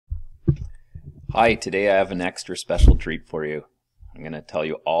Hi, today I have an extra special treat for you. I'm going to tell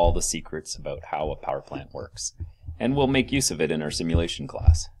you all the secrets about how a power plant works, and we'll make use of it in our simulation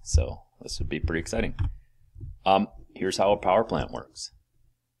class, so this would be pretty exciting. Here's how a power plant works.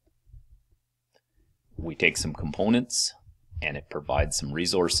 We take some components, and it provides some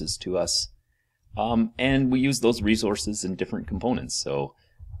resources to us, and we use those resources in different components, so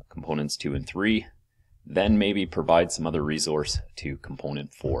components 2 and 3, then maybe provide some other resource to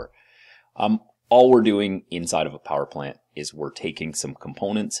component 4. All we're doing inside of a power plant is we're taking some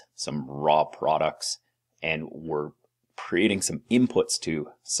components, some raw products, and we're creating some inputs to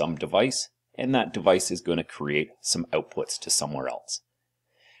some device, and that device is going to create some outputs to somewhere else.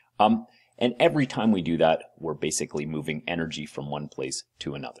 And every time we do that, we're basically moving energy from one place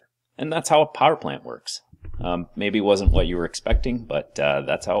to another. And that's how a power plant works. Maybe it wasn't what you were expecting, but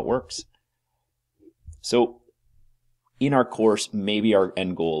that's how it works. So in our course, maybe our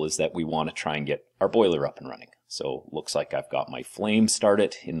end goal is that we want to try and get our boiler up and running. So looks like I've got my flame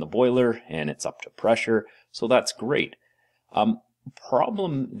started in the boiler and it's up to pressure. So that's great.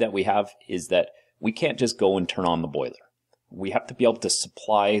 Problem that we have is that we can't just go and turn on the boiler. We have to be able to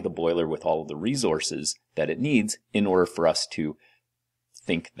supply the boiler with all of the resources that it needs in order for us to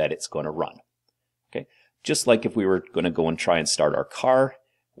think that it's going to run. Okay, just like if we were going to go and try and start our car,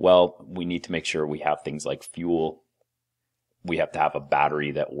 well, we need to make sure we have things like fuel. We have to have a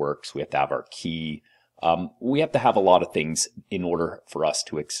battery that works. We have to have our key. We have to have a lot of things in order for us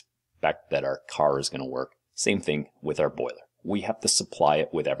to expect that our car is going to work. Same thing with our boiler. We have to supply it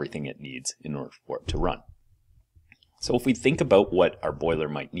with everything it needs in order for it to run. So if we think about what our boiler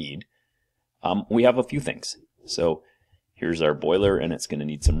might need, we have a few things. So here's our boiler and it's going to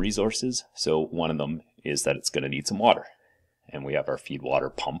need some resources. So one of them is that it's going to need some water. And we have our feed water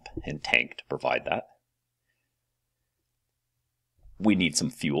pump and tank to provide that. We need some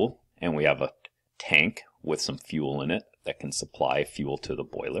fuel, and we have a tank with some fuel in it that can supply fuel to the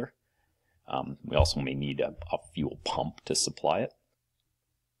boiler. We also may need a fuel pump to supply it.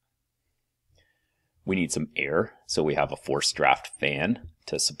 We need some air, so we have a forced draft fan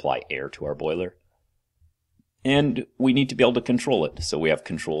to supply air to our boiler. And we need to be able to control it, so we have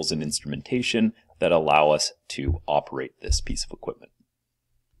controls and instrumentation that allow us to operate this piece of equipment.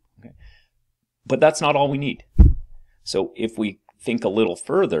 Okay. But that's not all we need. So if we think a little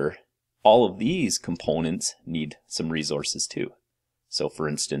further, all of these components need some resources too. So for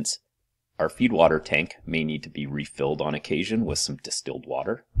instance, our feed water tank may need to be refilled on occasion with some distilled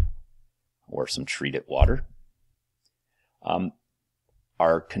water or some treated water.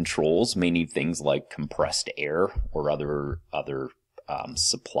 Our controls may need things like compressed air or other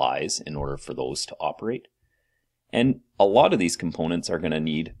supplies in order for those to operate. And a lot of these components are going to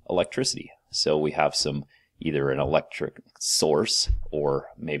need electricity. So we have either an electric source or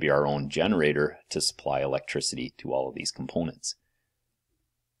maybe our own generator to supply electricity to all of these components.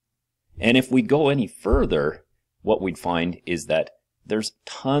 And if we go any further, what we'd find is that there's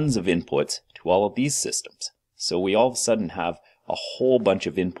tons of inputs to all of these systems. So we all of a sudden have a whole bunch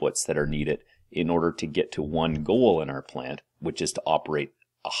of inputs that are needed in order to get to one goal in our plant, which is to operate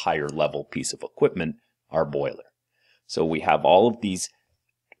a higher level piece of equipment, our boiler. So we have all of these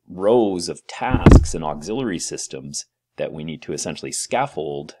rows of tasks and auxiliary systems that we need to essentially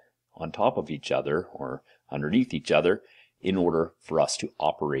scaffold on top of each other or underneath each other in order for us to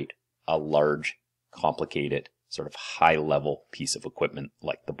operate a large, complicated, sort of high-level piece of equipment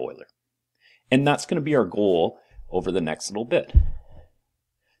like the boiler. And that's going to be our goal over the next little bit.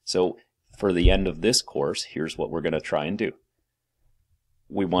 So for the end of this course, here's what we're going to try and do.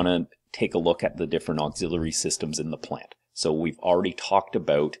 We want to take a look at the different auxiliary systems in the plant. So we've already talked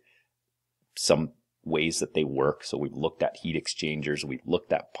about some ways that they work. So we've looked at heat exchangers, we've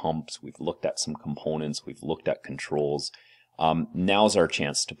looked at pumps, we've looked at some components, we've looked at controls. Now's our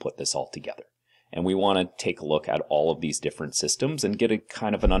chance to put this all together. And we want to take a look at all of these different systems and get a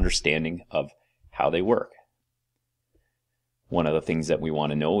kind of an understanding of how they work. One of the things that we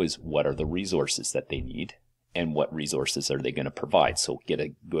want to know is what are the resources that they need and what resources are they going to provide. So get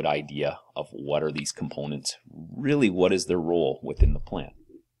a good idea of what are these components, really what is their role within the plant.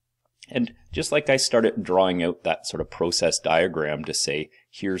 And just like I started drawing out that sort of process diagram to say,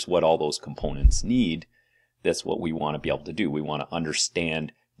 here's what all those components need, that's what we want to be able to do. We want to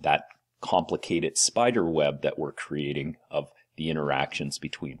understand that complicated spider web that we're creating of the interactions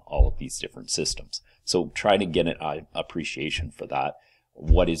between all of these different systems. So try to get an appreciation for that.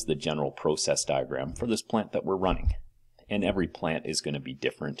 What is the general process diagram for this plant that we're running? And every plant is going to be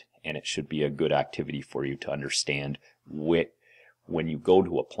different, and it should be a good activity for you to understand when you go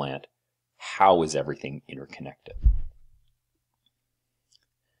to a plant, how is everything interconnected.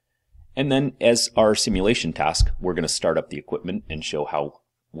 And then as our simulation task, we're going to start up the equipment and show how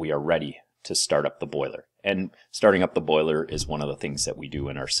we are ready to start up the boiler. And starting up the boiler is one of the things that we do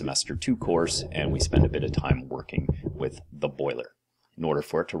in our semester 2 course, and we spend a bit of time working with the boiler. In order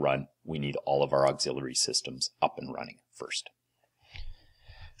for it to run, we need all of our auxiliary systems up and running first.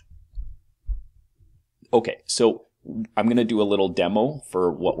 Okay, so I'm going to do a little demo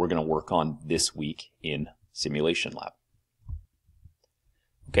for what we're going to work on this week in Simulation Lab.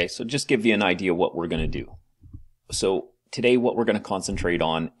 Okay, so just give you an idea what we're going to do. So today what we're going to concentrate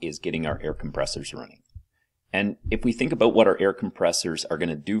on is getting our air compressors running. And if we think about what our air compressors are going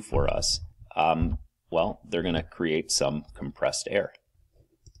to do for us, well, they're going to create some compressed air.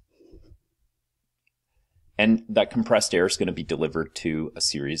 And that compressed air is going to be delivered to a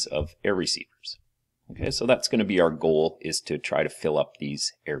series of air receivers. Okay, so that's going to be our goal, is to try to fill up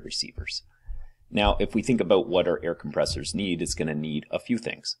these air receivers. Now, if we think about what our air compressors need, it's going to need a few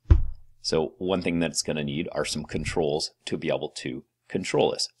things. So one thing that it's going to need are some controls to be able to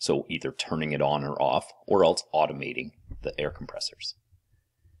control this. So either turning it on or off, or else automating the air compressors.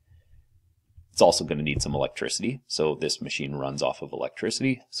 It's also going to need some electricity. So this machine runs off of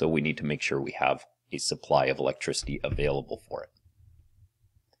electricity. So we need to make sure we have a supply of electricity available for it.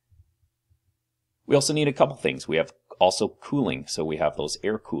 We also need a couple things. We have also cooling. So we have those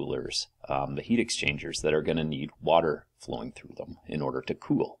air coolers, the heat exchangers that are going to need water flowing through them in order to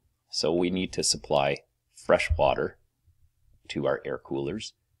cool. So we need to supply fresh water to our air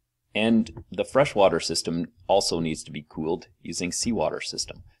coolers, and the freshwater system also needs to be cooled using seawater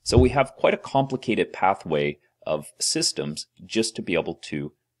system. So we have quite a complicated pathway of systems just to be able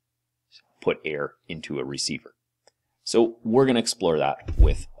to put air into a receiver. So we're going to explore that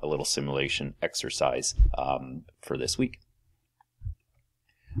with a little simulation exercise for this week.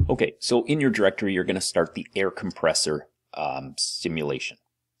 Okay, so in your directory you're going to start the air compressor simulation,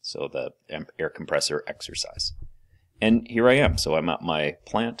 so the air compressor exercise. And here I am. So I'm at my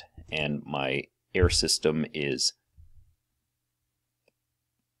plant and my air system is,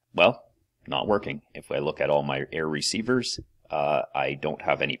 well, not working. If I look at all my air receivers, I don't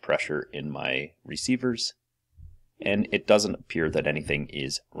have any pressure in my receivers, and it doesn't appear that anything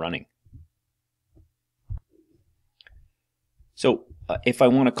is running. So if I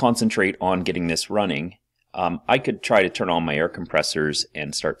want to concentrate on getting this running, I could try to turn on my air compressors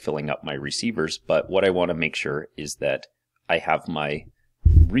and start filling up my receivers, but what I want to make sure is that I have my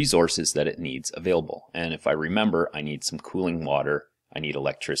resources that it needs available. And if I remember, I need some cooling water, I need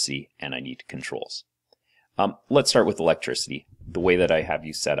electricity, and I need controls. Let's start with electricity. The way that I have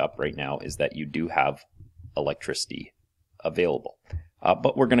you set up right now is that you do have electricity available,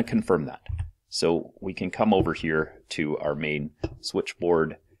 but we're going to confirm that. So we can come over here to our main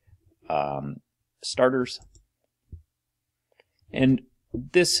switchboard starters, and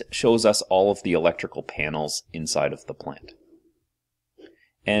this shows us all of the electrical panels inside of the plant.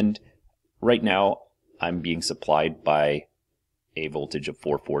 And right now I'm being supplied by a voltage of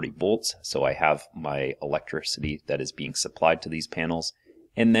 440 volts, so I have my electricity that is being supplied to these panels,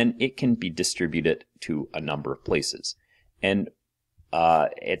 and then it can be distributed to a number of places. And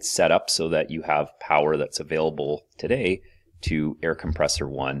it's set up so that you have power that's available today to air compressor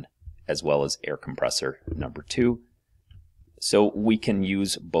 1 as well as air compressor number 2. So we can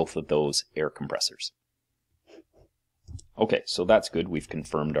use both of those air compressors. Okay, so that's good. We've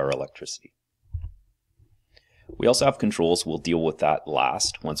confirmed our electricity. We also have controls. We'll deal with that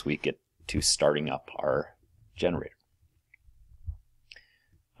last once we get to starting up our generator.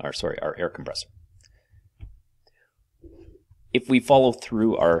 Our air compressor. If we follow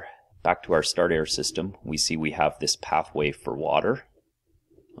through back to our start air system, we see we have this pathway for water.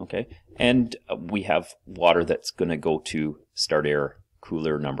 Okay, and we have water that's going to go to start air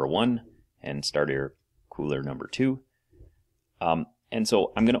cooler number 1 and start air cooler number 2. And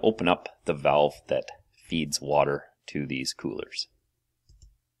so I'm going to open up the valve that feeds water to these coolers.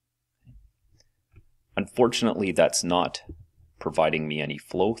 Unfortunately, that's not providing me any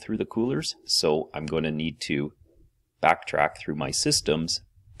flow through the coolers, so I'm going to need to backtrack through my systems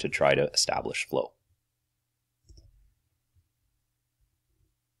to try to establish flow.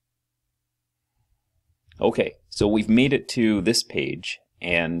 Okay, so we've made it to this page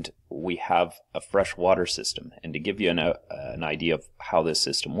and we have a fresh water system. And to give you an idea of how this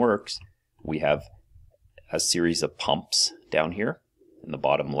system works, we have a series of pumps down here in the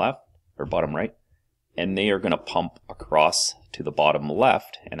bottom left or bottom right, and they are going to pump across to the bottom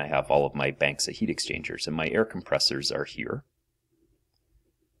left, and I have all of my banks of heat exchangers, and my air compressors are here.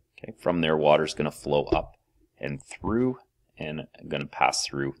 Okay, from there water is going to flow up and through, and I'm going to pass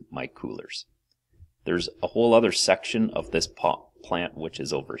through my coolers. There's a whole other section of this plant, which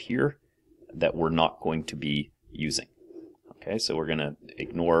is over here, that we're not going to be using. Okay, so we're going to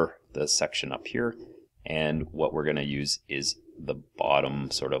ignore the section up here, and what we're going to use is the bottom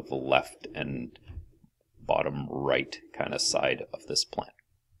sort of left and bottom right kind of side of this plant.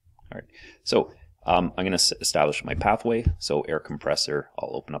 All right, so I'm going to establish my pathway. So air compressor,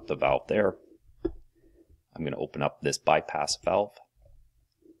 I'll open up the valve there. I'm going to open up this bypass valve.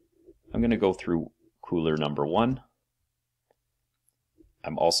 I'm going to go through cooler number 1.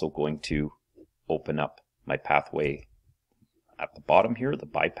 I'm also going to open up my pathway at the bottom here, the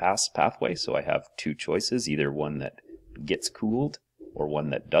bypass pathway. So I have two choices, either one that gets cooled or one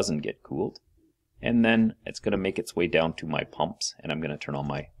that doesn't get cooled. And then it's going to make its way down to my pumps, and I'm going to turn on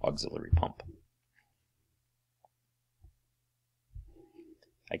my auxiliary pump.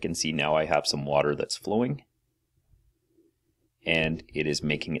 I can see now I have some water that's flowing, and it is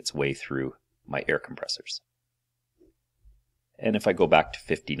making its way through my air compressors. And if I go back to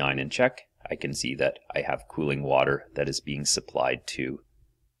 59 and check, I can see that I have cooling water that is being supplied to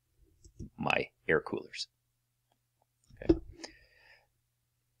my air coolers. Okay.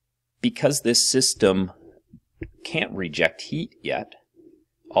 Because this system can't reject heat yet,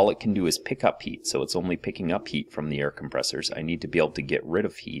 all it can do is pick up heat. So it's only picking up heat from the air compressors. I need to be able to get rid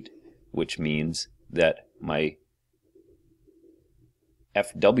of heat, which means that my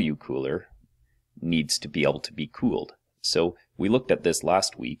FW cooler needs to be able to be cooled. So we looked at this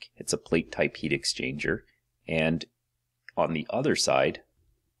last week. It's a plate type heat exchanger, and on the other side,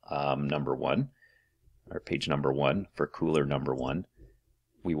 number 1, or page number 1 for cooler number 1,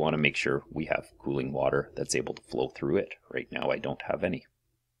 we want to make sure we have cooling water that's able to flow through it. Right now I don't have any.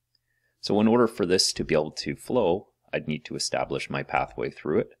 So in order for this to be able to flow, I'd need to establish my pathway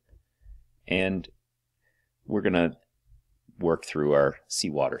through it. And we're going to work through our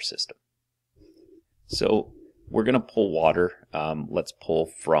seawater system. So we're going to pull water. Let's pull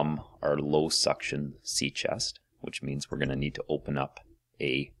from our low suction sea chest, which means we're going to need to open up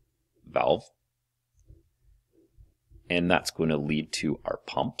a valve. And that's going to lead to our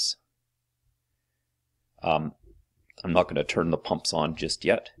pumps. I'm not going to turn the pumps on just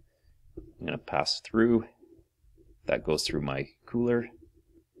yet. I'm going to pass through. That goes through my cooler,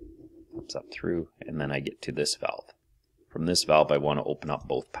 pumps up through, and then I get to this valve. From this valve, I want to open up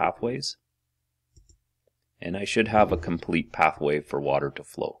both pathways. And I should have a complete pathway for water to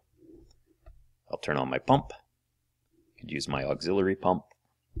flow. I'll turn on my pump. I could use my auxiliary pump.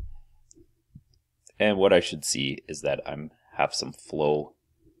 And what I should see is that I have some flow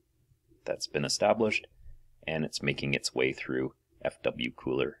that's been established, and it's making its way through FW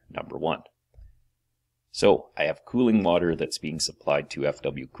cooler number 1. So I have cooling water that's being supplied to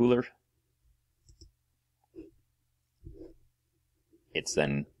FW cooler. It's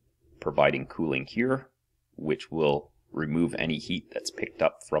then providing cooling here, which will remove any heat that's picked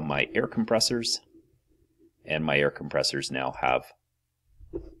up from my air compressors. And my air compressors now have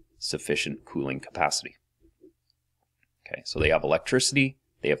sufficient cooling capacity. Okay, so they have electricity,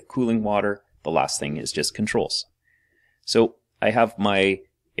 they have cooling water. The last thing is just controls. So I have my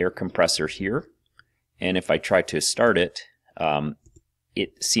air compressor here, and if I try to start it,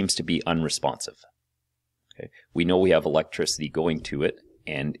 it seems to be unresponsive. Okay, we know we have electricity going to it,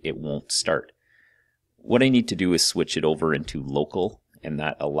 and it won't start. What I need to do is switch it over into local, and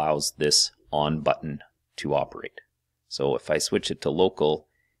that allows this on button to operate. So if I switch it to local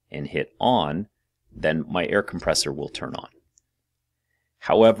and hit on, then my air compressor will turn on.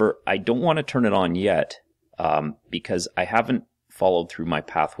 However, I don't want to turn it on yet because I haven't followed through my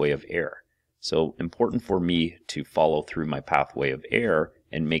pathway of air. So important for me to follow through my pathway of air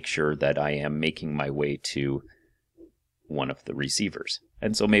and make sure that I am making my way to one of the receivers.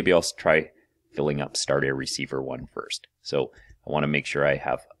 And so maybe I'll try filling up start air receiver 1 first. So I want to make sure I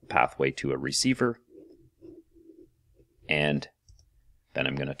have a pathway to a receiver, and then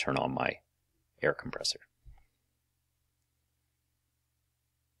I'm going to turn on my air compressor.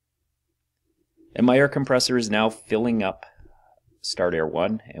 And my air compressor is now filling up start air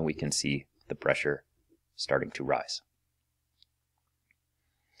 1, and we can see the pressure starting to rise.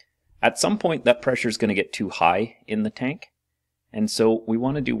 At some point that pressure is going to get too high in the tank, and so we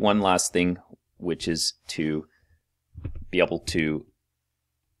want to do one last thing, which is to be able to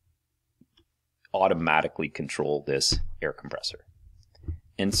automatically control this air compressor.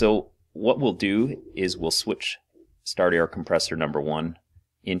 And so what we'll do is we'll switch start air compressor number 1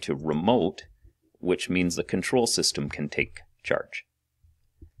 into remote, which means the control system can take charge.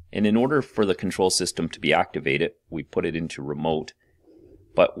 And in order for the control system to be activated, we put it into remote,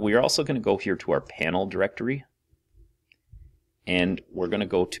 but we're also going to go here to our panel directory, and we're going to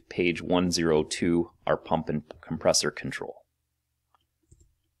go to page 102, our pump and compressor control.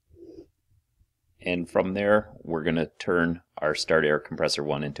 And from there, we're going to turn our start air compressor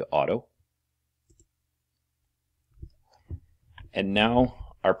 1 into auto. And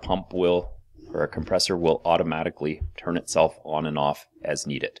now our our compressor will automatically turn itself on and off as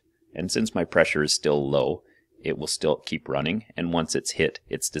needed. And since my pressure is still low, it will still keep running. And once it's hit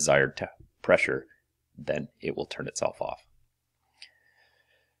its desired pressure, then it will turn itself off.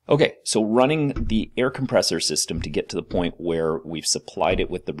 Okay, so running the air compressor system to get to the point where we've supplied it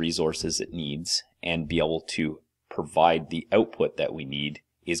with the resources it needs and be able to provide the output that we need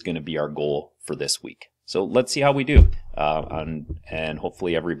is going to be our goal for this week. So let's see how we do, and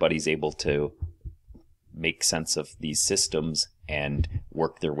hopefully everybody's able to make sense of these systems and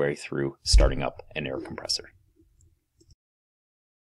work their way through starting up an air compressor.